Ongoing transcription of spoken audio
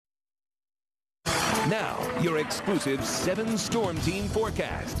Now, your exclusive 7-storm team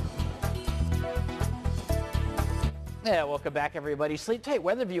forecast. Yeah, welcome back, everybody. Sleep Tight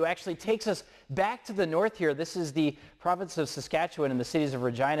Weather View actually takes us back to the north here. This is the province of Saskatchewan and the cities of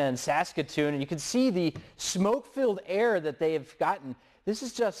Regina and Saskatoon. And you can see the smoke-filled air that they've gotten. This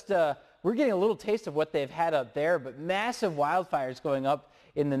is just, we're getting a little taste of what they've had up there, but massive wildfires going up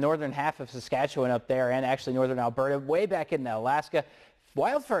in the northern half of Saskatchewan up there and actually northern Alberta, way back in Alaska.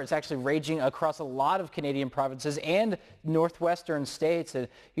 Wildfire is actually raging across a lot of Canadian provinces and northwestern states. And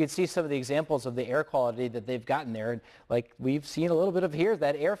you can see some of the examples of the air quality that they've gotten there. And like we've seen a little bit of here,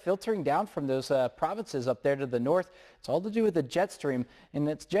 that air filtering down from those provinces up there to the north. It's all to do with the jet stream. And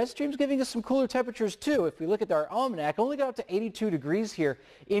that jet stream's giving us some cooler temperatures too. If we look at our almanac, only got up to 82 degrees here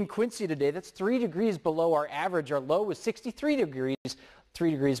in Quincy today. That's 3 degrees below our average. Our low was 63 degrees.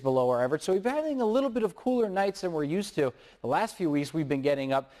 3 degrees below our average. So we've been having a little bit of cooler nights than we're used to. The last few weeks we've been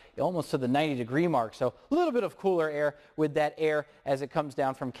getting up almost to the 90-degree mark. So a little bit of cooler air with that air as it comes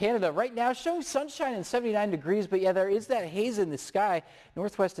down from Canada. Right now showing sunshine and 79 degrees, but yeah, there is that haze in the sky.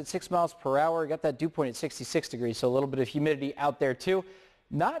 Northwest at 6 miles per hour. Got that dew point at 66 degrees, so a little bit of humidity out there too.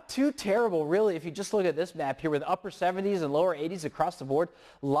 Not too terrible, really, if you just look at this map here with upper 70s and lower 80s across the board.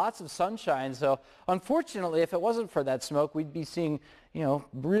 Lots of sunshine. So, unfortunately, if it wasn't for that smoke, we'd be seeing, you know,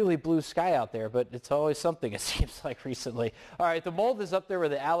 really blue sky out there. But it's always something, it seems like, recently. All right, the mold is up there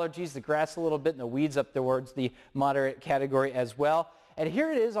with the allergies, the grass a little bit, and the weeds up towards the moderate category as well. And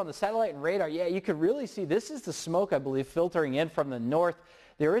here it is on the satellite and radar. Yeah, you can really see this is the smoke, I believe, filtering in from the north.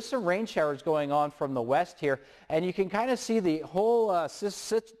 There is some rain showers going on from the west here, and you can kind of see the whole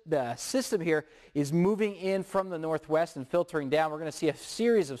system here is moving in from the northwest and filtering down. We're going to see a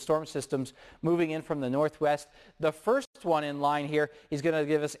series of storm systems moving in from the northwest. The first one in line here is going to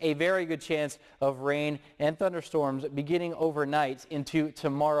give us a very good chance of rain and thunderstorms beginning overnight into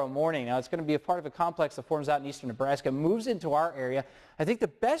tomorrow morning. Now, it's going to be a part of a complex that forms out in eastern Nebraska, moves into our area. I think the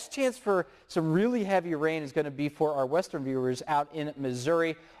best chance for some really heavy rain is going to be for our western viewers out in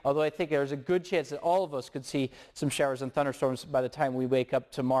Missouri, although I think there's a good chance that all of us could see some showers and thunderstorms by the time we wake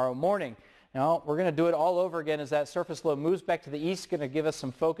up tomorrow morning. Now, we're going to do it all over again as that surface low moves back to the east, going to give us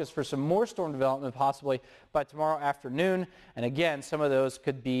some focus for some more storm development possibly by tomorrow afternoon. And again, some of those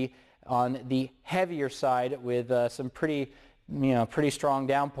could be on the heavier side with some pretty strong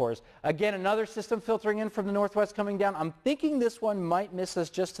downpours. Again, another system filtering in from the northwest coming down. I'm thinking this one might miss us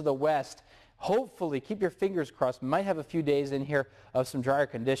just to the west. Hopefully, keep your fingers crossed. Might have a few days in here of some drier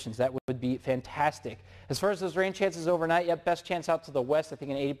conditions. That would be fantastic. As far as those rain chances overnight, yep, best chance out to the west. I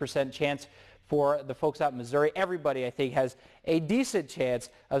think an 80% chance for the folks out in Missouri. Everybody, I think, has a decent chance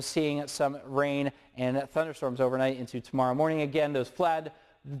of seeing some rain and thunderstorms overnight into tomorrow morning. Again, those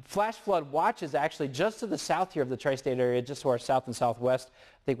flash flood watches actually just to the south here of the tri-state area, just to our south and southwest,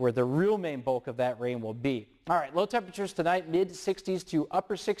 I think where the real main bulk of that rain will be. All right, low temperatures tonight, mid-60s to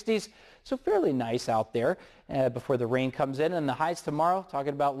upper 60s, so fairly nice out there before the rain comes in. And the highs tomorrow,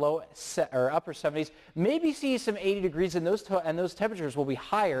 talking about upper 70s, maybe see some 80 degrees, and those temperatures will be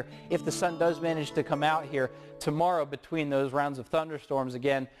higher if the sun does manage to come out here tomorrow between those rounds of thunderstorms.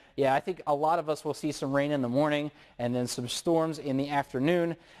 Again, yeah, I think a lot of us will see some rain in the morning and then some storms in the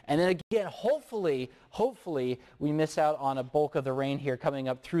afternoon. And then again, hopefully we miss out on a bulk of the rain here coming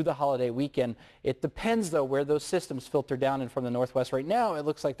up through the holiday weekend. It depends, though, where those systems filter down in from the northwest. Right now, it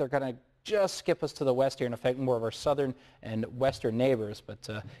looks like they're going to just skip us to the west here and affect more of our southern and western neighbors. But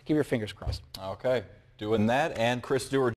keep your fingers crossed. Okay, doing that. And Chris Stewart